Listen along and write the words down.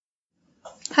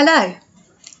Hello,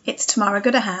 it's Tamara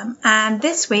Goodaham, and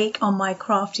this week on my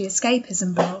Crafty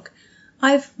Escapism blog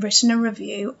I've written a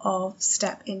review of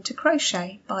Step Into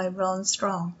Crochet by Rohn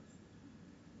Stong.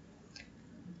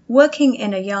 Working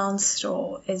in a yarn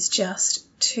store is just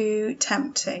too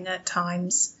tempting at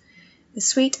times. The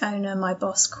sweet owner, my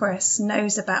boss Chris,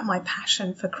 knows about my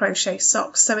passion for crochet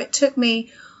socks, so it took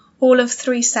me all of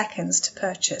 3 seconds to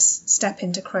purchase Step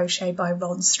Into Crochet by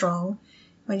Rohn Stong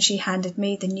when she handed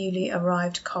me the newly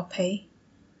arrived copy.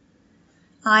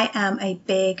 I am a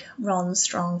big Rohn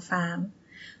Stong fan.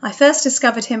 I first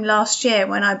discovered him last year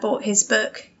when I bought his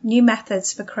book, New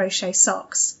Methods for Crochet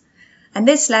Socks, and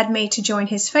this led me to join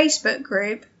his Facebook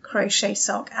group, Crochet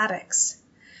Sock Addicts.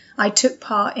 I took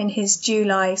part in his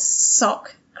July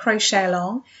sock crochet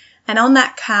along, and on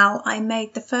that cal I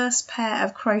made the first pair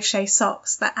of crochet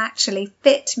socks that actually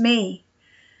fit me.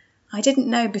 I didn't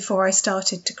know before I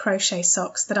started to crochet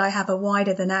socks that I have a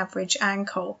wider than average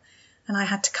ankle, and I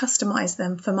had to customize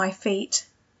them for my feet.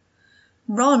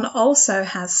 Ron also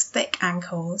has thick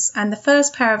ankles, and the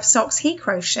first pair of socks he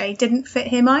crocheted didn't fit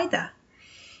him either.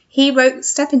 He wrote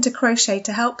Step Into Crochet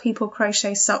to help people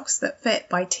crochet socks that fit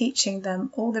by teaching them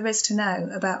all there is to know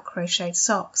about crocheted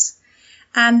socks.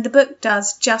 And the book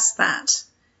does just that.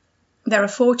 There are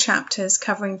 4 chapters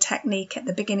covering technique at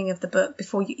the beginning of the book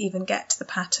before you even get to the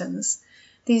patterns.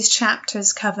 These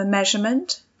chapters cover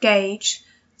measurement, gauge,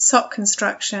 sock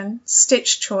construction,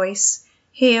 stitch choice,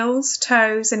 heels,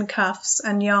 toes and cuffs,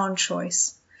 and yarn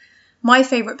choice. My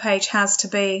favourite page has to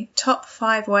be top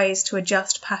 5 ways to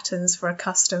adjust patterns for a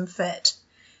custom fit.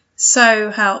 So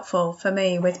helpful for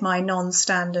me with my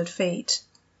non-standard feet.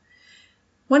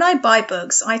 When I buy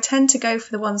books, I tend to go for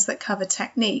the ones that cover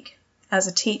technique. As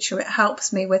a teacher, it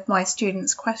helps me with my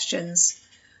students' questions.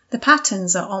 The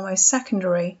patterns are almost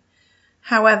secondary.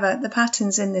 However, the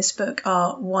patterns in this book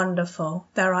are wonderful.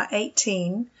 There are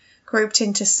 18, grouped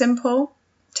into simple,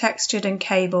 textured and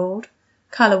cabled,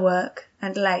 colourwork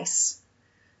and lace.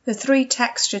 The 3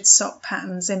 textured sock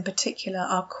patterns in particular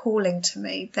are calling to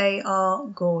me. They are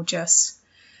gorgeous.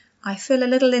 I feel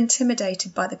a little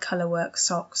intimidated by the colourwork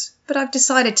socks, but I've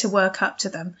decided to work up to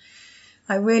them.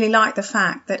 I really like the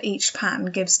fact that each pattern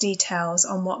gives details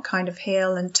on what kind of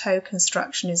heel and toe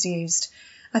construction is used.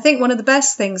 I think one of the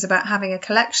best things about having a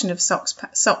collection of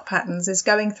sock patterns is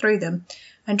going through them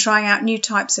and trying out new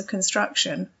types of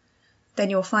construction. Then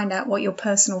you'll find out what your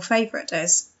personal favourite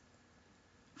is.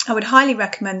 I would highly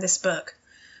recommend this book.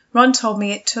 Ron told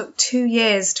me it took 2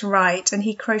 years to write and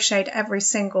he crocheted every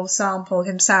single sample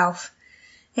himself.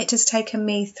 It has taken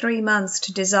me 3 months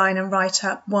to design and write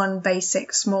up one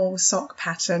basic small sock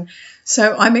pattern,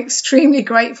 so I'm extremely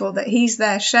grateful that he's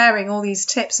there sharing all these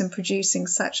tips and producing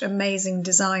such amazing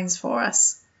designs for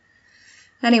us.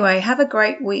 Anyway, have a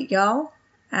great week, y'all,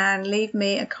 and leave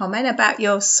me a comment about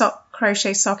your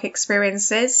crochet sock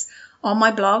experiences on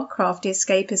my blog,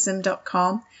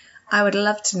 craftyescapism.com. I would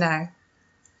love to know.